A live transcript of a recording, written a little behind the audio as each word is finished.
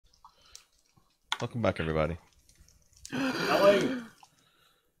Welcome back, everybody. Yelling.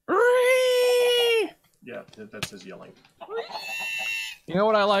 Yeah, that's his yelling. You know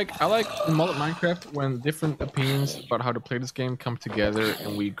what I like? I like in Minecraft when different opinions about how to play this game come together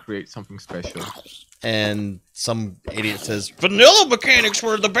and we create something special. And some idiot says, vanilla mechanics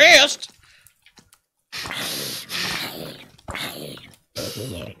were the best!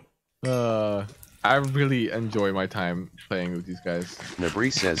 I really enjoy my time playing with these guys.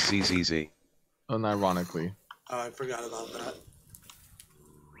 Nebris says CZZ. Unironically. Oh, I forgot about that.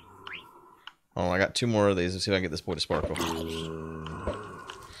 Oh, I got 2 more of these. Let's see if I can get this boy to sparkle.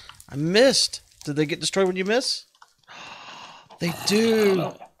 I missed! Did they get destroyed when you miss? They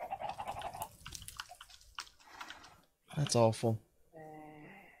do! That's awful.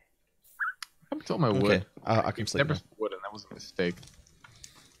 I told my wood. Okay, I can sleep now. Nebris wood, and that was a mistake.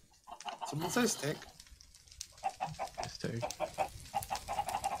 Someone say stick. Mistake.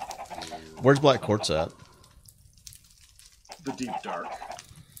 Where's Black Quartz at? The deep dark.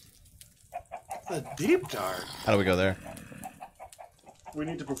 The deep dark. How do we go there? We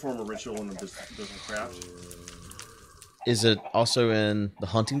need to perform a ritual in the business craft. Is it also in the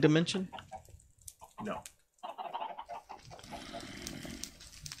hunting dimension? No.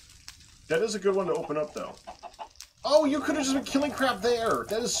 That is a good one to open up, though. Oh, you could have just been killing crap there.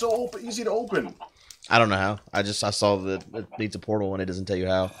 That is so easy to open. I don't know how. I saw that it needs a portal and it doesn't tell you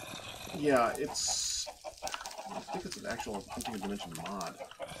how. Yeah, it's... I think it's an actual hunting dimension mod.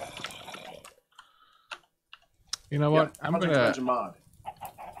 You know what? Yeah, I'm hunting gonna dimension mod.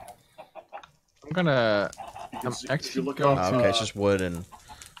 I'm If actually you look going up, to... Okay, it's just wood and a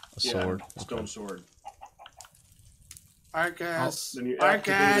yeah, sword. stone Okay. sword. Arkas. Then you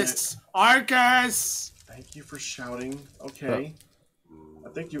activate Arkas. Arkas. Thank you for shouting. Okay. I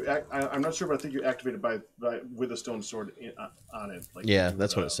think you. I'm not sure, but I think you activated by with a stone sword on it. Like Yeah,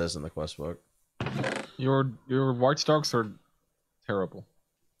 that's what it says in the quest book. Your white stalks are terrible.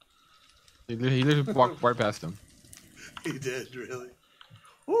 He literally walked right past them. He did, really.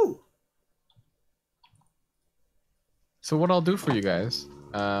 Ooh. So what I'll do for you guys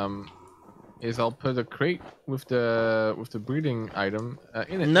is I'll put a crate with the breeding item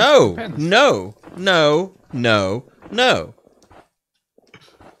in it. No! Pens. No! No! No! No!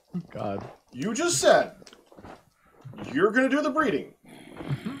 God. You just said you're gonna do the breeding.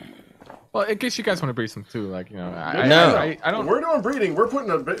 Well, in case you guys want to breed some too, like, you know, No. I don't. We're doing breeding. We're putting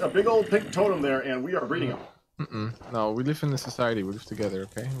a big old pink totem there, and we are breeding them. No, we live in a society. We live together,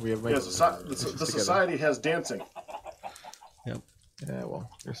 okay? We have Yes, the society has dancing. Yep. Yeah, well,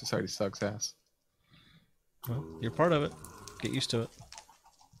 your society sucks ass. Well, you're part of it. Get used to it.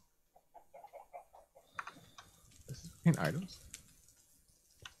 This is paint items.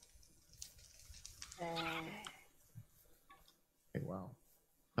 Hey, wow.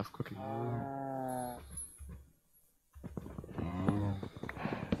 Tough cookie.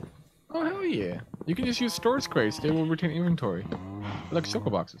 Oh, hell yeah. You can just use storage crates. They will retain inventory. They're like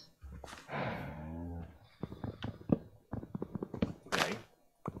choco boxes. Okay.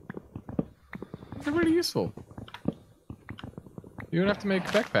 They're really useful. You don't have to make a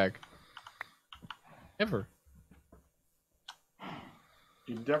backpack. Ever.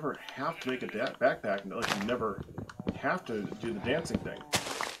 You never have to make a backpack. Like you never have to do the dancing thing.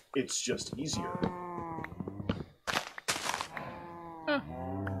 It's just easier. Huh.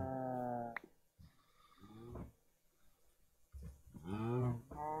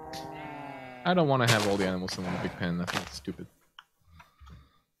 I don't want to have all the animals in one big pen. I think it's stupid.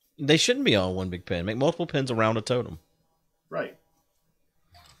 They shouldn't be on one big pen. Make multiple pens around a totem. Right.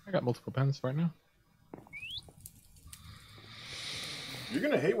 I got multiple pens right now. You're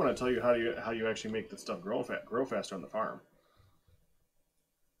gonna hate when I tell you how you actually make this stuff grow faster on the farm.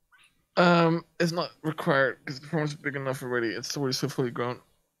 It's not required because the farm's big enough already. It's already so fully grown.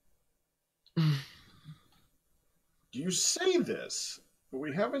 You say this, but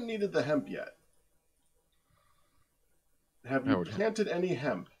we haven't needed the hemp yet. Have you planted any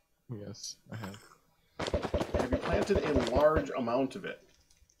hemp? Yes, I have. Have you planted a large amount of it?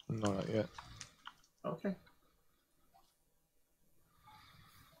 No, not yet. Okay.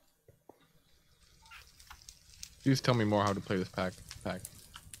 Please tell me more how to play this pack.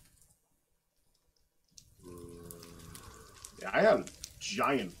 Yeah, I had a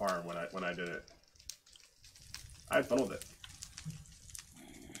giant farm when I did it. I had fun with it.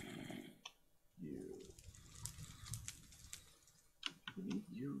 You need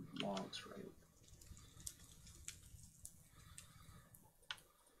you logs, right?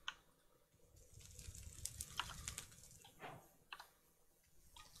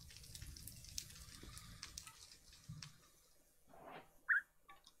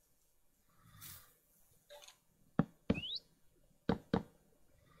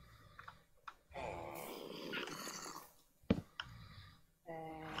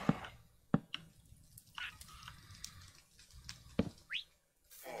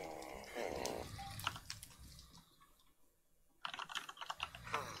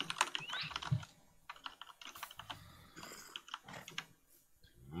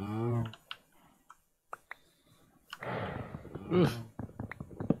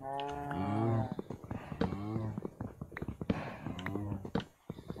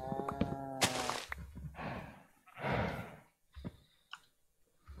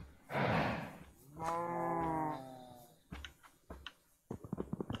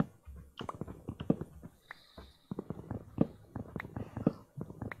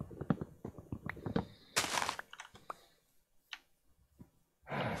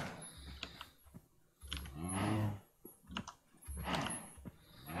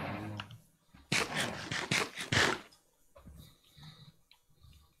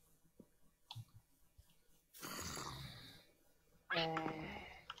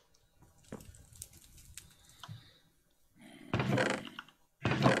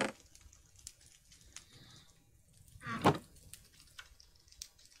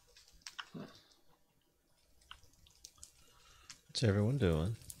 What's everyone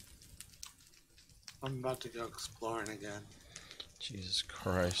doing? I'm about to go exploring again. Jesus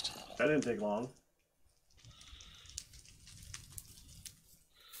Christ. That didn't take long.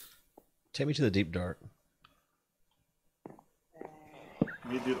 Take me to the deep dark.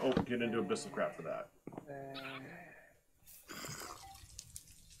 We need to get into Abyssal Craft for that.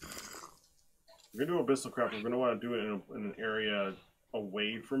 We're going to do Abyssal Craft. We're going to want to do it in an area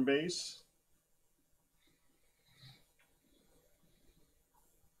away from base.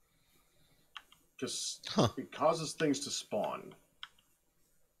 Because it causes things to spawn.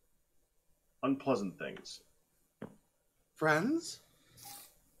 Unpleasant things. Friends?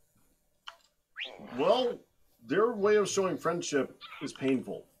 Well, their way of showing friendship is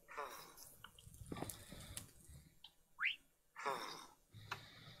painful.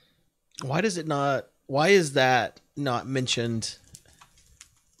 Why does it not? Why is that not mentioned?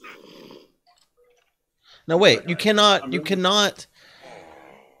 No, wait. You cannot. You cannot.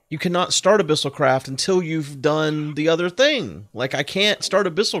 You cannot start Abyssal Craft until you've done the other thing. Like, I can't start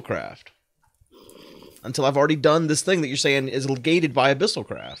Abyssal Craft until I've already done this thing that you're saying is gated by Abyssal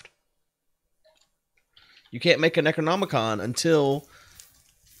Craft. You can't make a Necronomicon until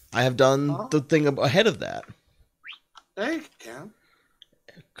I have done the thing ahead of that. Yeah, you can.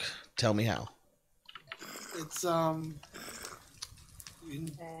 Tell me how. It's you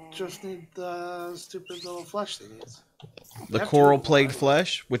just need the stupid little flesh thingies. The coral plagued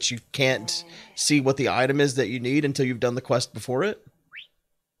flesh, which you can't see what the item is that you need until you've done the quest before it.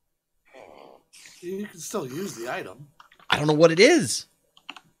 You can still use the item. I don't know what it is.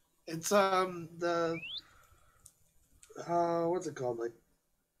 It's the what's it called? Like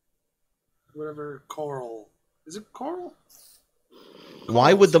whatever coral. Is it coral?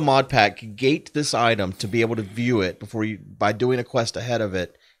 Why would the mod pack gate this item to be able to view it before you by doing a quest ahead of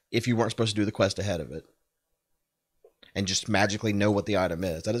it if you weren't supposed to do the quest ahead of it? And just magically know what the item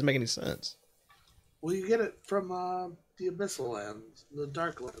is. That doesn't make any sense. Well, you get it from the Abyssal Lands, the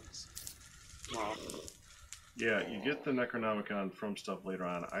Dark Lands. Well, Yeah, you get the Necronomicon from stuff later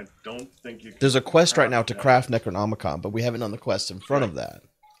on. I don't think you can... There's a quest right now to craft Necronomicon, but we haven't done the quest in front of that.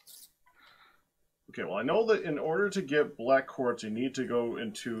 Okay, well, I know that in order to get Black Quartz, you need to go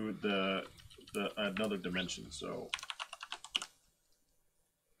into the another dimension, so...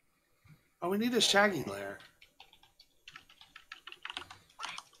 oh, we need a Shaggy lair.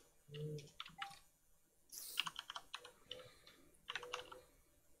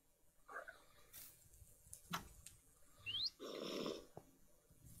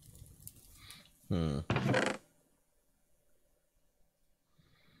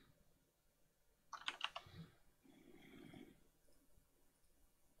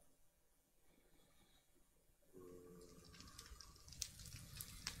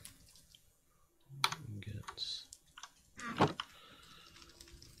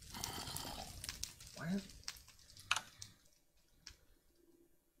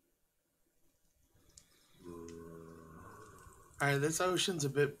 Alright, this ocean's a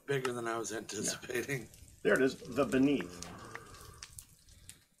bit bigger than I was anticipating. There it is, the Beneath.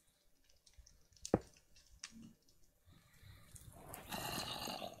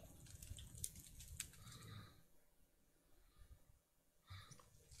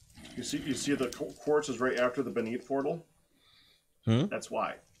 You see the quartz is right after the Beneath portal? That's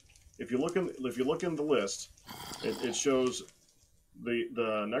why. If you look in the list, it shows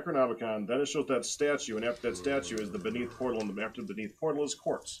the Necronomicon, then it shows that statue, and after that statue is the Beneath portal, and after the Beneath portal is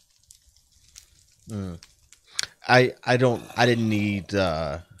quartz. I didn't need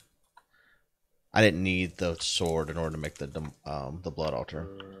the sword in order to make the blood altar.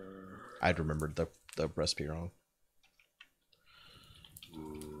 I'd remembered the recipe wrong.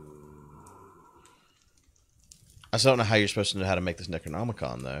 I still don't know how you're supposed to know how to make this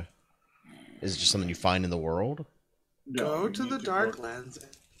Necronomicon, though. Is it just something you find in the world? No, go to the Darklands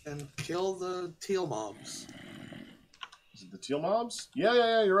and kill the teal mobs. Is it the teal mobs?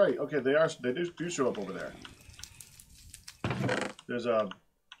 Yeah, you're right. Okay, they do show up over there. There's a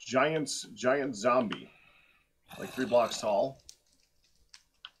giant zombie, like 3 blocks tall.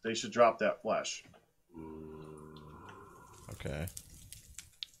 They should drop that flesh. Okay.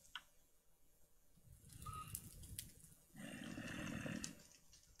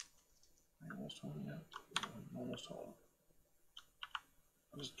 Almost home yet. I'm almost home.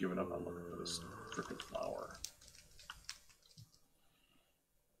 I'm just giving up on looking for this frickin' flower.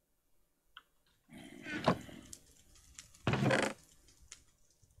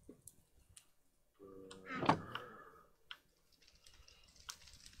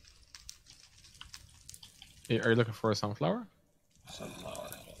 Are you looking for a sunflower? Sunflower.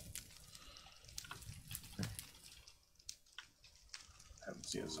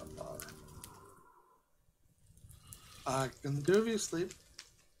 Can the two of you sleep?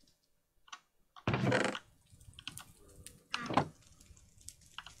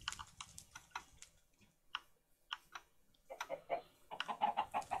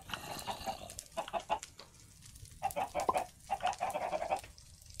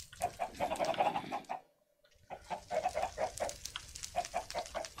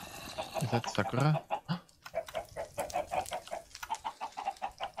 Is that Sakura?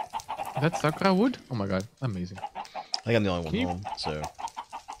 Is that Sakura wood? Oh my god, amazing. I think I'm the only one home, so.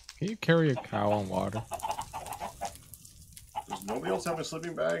 Can you carry a cow on water? Does nobody else have a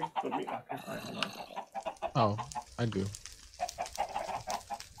sleeping bag but me? Okay, fine, hold on. Oh, I do.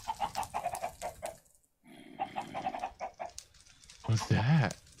 What's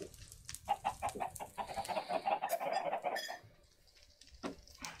that?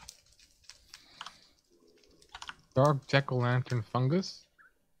 Dark jack-o'-lantern fungus?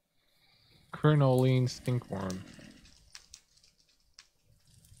 Crinoline stinkworm.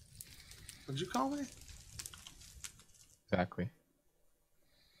 What'd you call me? Exactly.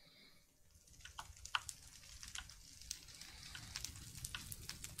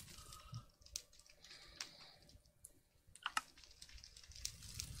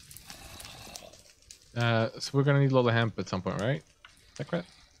 So we're gonna need a lot of hemp at some point, right? Is that correct?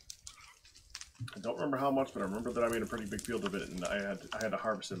 I don't remember how much, but I remember that I made a pretty big field of it, and I had to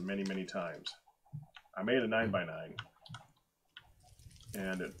harvest it many, many times. I made a 9x9,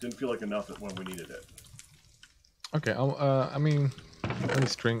 and it didn't feel like enough when we needed it. Okay. I mean, any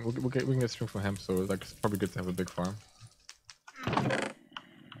string. We can get string from hemp, so like it's probably good to have a big farm.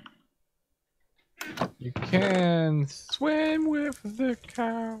 You can swim with the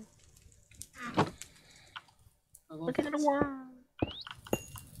cow. Look at the water.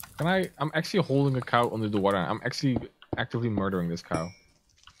 Can I'm actually holding a cow under the water. I'm actually actively murdering this cow.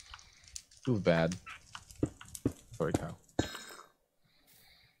 Feels bad. Sorry, cow.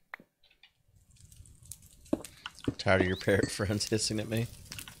 Tired of your parrot friends hissing at me?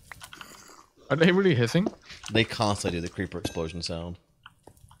 Are they really hissing? They constantly do the creeper explosion sound.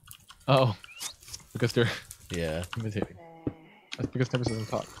 Oh, because they're Yeah. imitating. That's because Nebris doesn't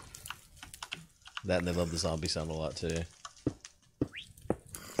talk. That and they love the zombie sound a lot too.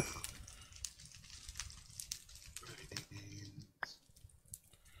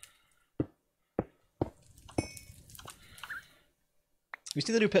 You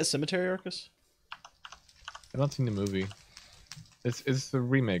see the new Pet Cemetery, Arkas? I've not seen the movie. It's the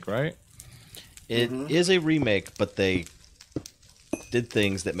remake, right? It is a remake, but they did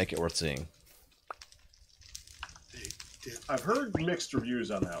things that make it worth seeing. I've heard mixed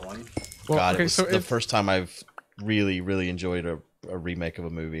reviews on that one. Well, God, okay, it was so the first time I've really enjoyed a remake of a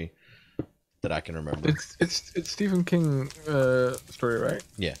movie that I can remember. It's Stephen King story, right?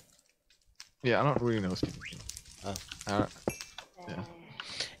 Yeah. Yeah, I don't really know Stephen King. Oh. Yeah.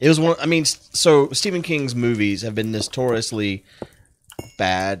 It was one. I mean, so Stephen King's movies have been notoriously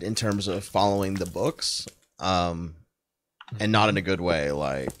bad in terms of following the books, and not in a good way.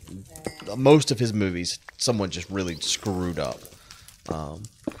 Like most of his movies, someone just really screwed up.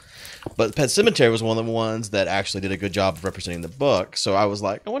 But Pet Sematary was one of the ones that actually did a good job of representing the book. So I was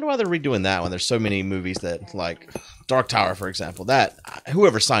like, I wonder why they're redoing that when there's so many movies that, like Dark Tower, for example, that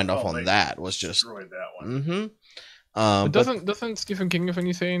whoever signed off on that was just destroyed that one. Mm-hmm. But doesn't Stephen King have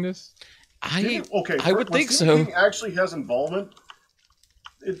any say in this? I when would think Stephen so. King actually has involvement,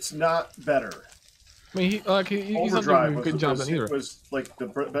 it's not better. I mean, he's not doing Overdrive a good job then either. was like the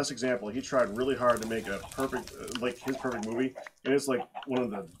best example. He tried really hard to make a perfect, like his perfect movie, and it's like one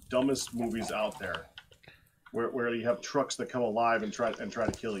of the dumbest movies out there, where you have trucks that come alive and try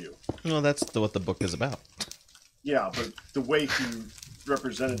to kill you. Well, that's what the book is about. Yeah, but the way he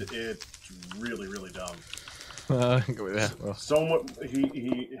represented it, really dumb. Yeah, well. Somewhat,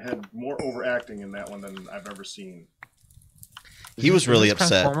 he had more overacting in that one than I've ever seen. He was really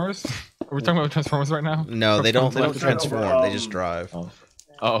upset. Transformers? Are we talking about Transformers right now? No, they don't. They don't Transformers. transform. They just drive.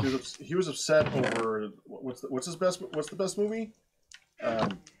 Oh. He was upset over what's the best movie?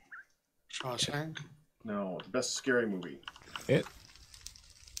 Shawshank. No, the best scary movie. It.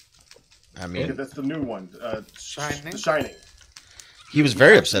 I mean, Okay, that's the new one. Shining. The Shining. he was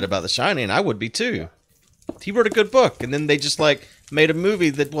very upset about The Shining. I would be too. He wrote a good book, and then they just like made a movie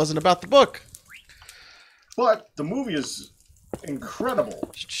that wasn't about the book. But the movie is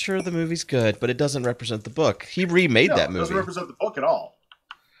incredible. Sure, the movie's good, but it doesn't represent the book. He remade that It movie. doesn't represent the book at all.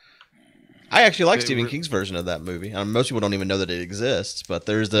 I actually like Stephen King's version of that movie. Most people don't even know that it exists, but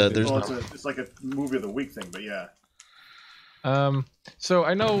there's it's like a movie of the week thing, but yeah. So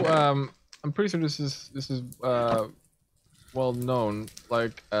I know. I'm pretty sure this is well known.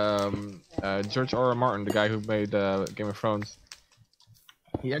 Like George R. R. Martin, the guy who made Game of Thrones,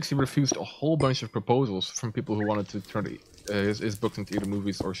 he actually refused a whole bunch of proposals from people who wanted to turn his books into either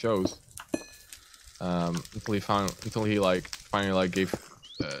movies or shows. Until he like finally gave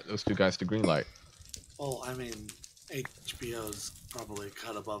those two guys the green light. Well, I mean, HBO's probably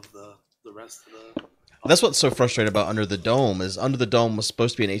cut above the rest of the. That's what's so frustrating about Under the Dome is Under the Dome was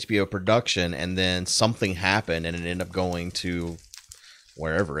supposed to be an HBO production, and then something happened, and it ended up going to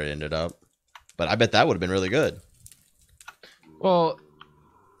wherever it ended up. But I bet that would have been really good. Well,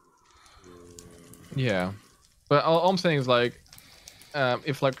 yeah, but all I'm saying is like,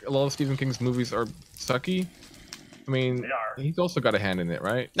 if like a lot of Stephen King's movies are sucky, I mean, he's also got a hand in it,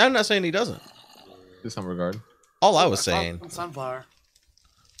 right? No, I'm not saying he doesn't. To some regard. All I was saying. Sunflower.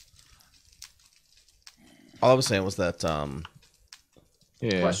 All I was saying was that.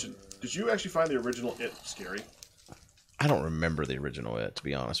 Yeah. Question: did you actually find the original It scary? I don't remember the original It, to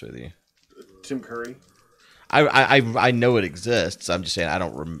be honest with you. Tim Curry. I know it exists. I'm just saying I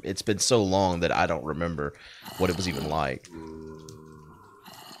don't. It's been so long that I don't remember what it was even like.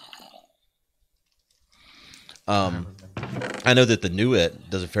 I know that the new It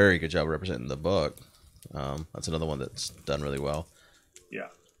does a very good job representing the book. That's another one that's done really well. Yeah.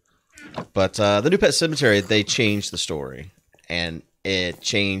 But the new Pet Cemetery, they changed the story, and it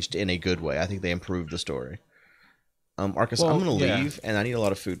changed in a good way. I think they improved the story. Arkas, I'm going to leave, and I need a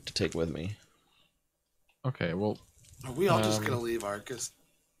lot of food to take with me. Okay, well... Are we all just going to leave, Arkas?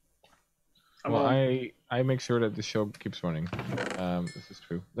 Well, I make sure that the show keeps running. This is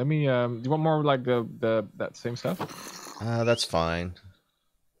true. Let me... do you want more, like, that same stuff? That's fine.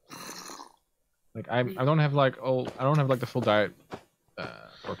 Like, I don't have, like, the full diet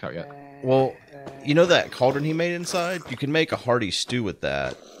worked out yet. Well, you know that cauldron he made inside? You can make a hearty stew with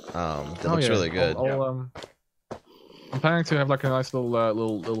that. That looks really good. I'm planning to have like a nice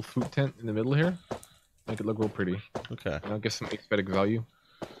little food tent in the middle here. Make it look real pretty. Okay. And I'll get some aesthetic value.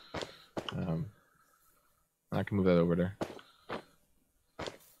 I can move that over there.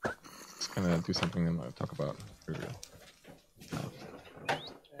 Just gonna do something I'm gonna talk about for real. All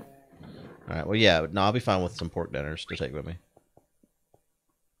right. Well, yeah. No, I'll be fine with some pork dinners to take with me.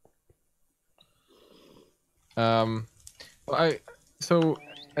 So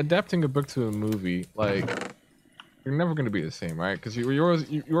adapting a book to a movie, like, you're never going to be the same, right? Because you're always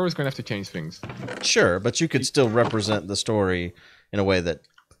going to have to change things. Sure, but you could still represent the story in a way that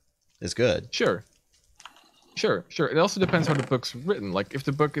is good. Sure. It also depends how the book's written. Like, if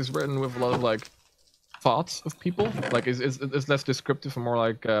the book is written with a lot of like thoughts of people, like is less descriptive and more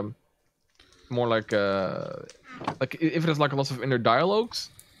like if there's like lots of inner dialogues,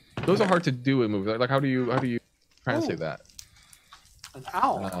 those are hard to do in movies. Like how do you translate that? An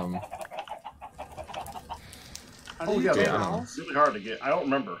owl. Oh yeah, it's really hard to get. I don't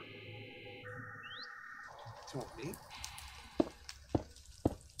remember. Do you want meat?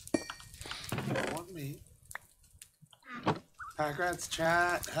 I want meat. Pakrat's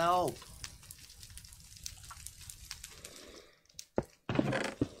chat, help. I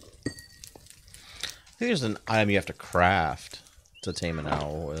think there's an item you have to craft to tame an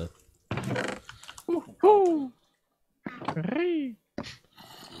owl with.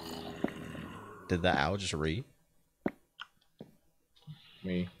 Did that owl just read?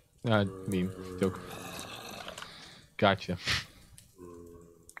 Me. Meme. Joke. Gotcha.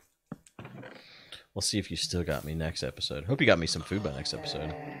 We'll see if you still got me next episode. Hope you got me some food by next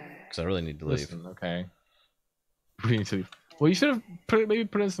episode. Because I really need to leave. Listen, okay. We need to leave. Well, you should have maybe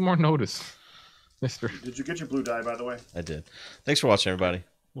put in some more notice, mister. Did you get your blue dye, by the way? I did. Thanks for watching, everybody.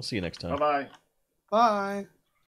 We'll see you next time. Bye-bye. Bye.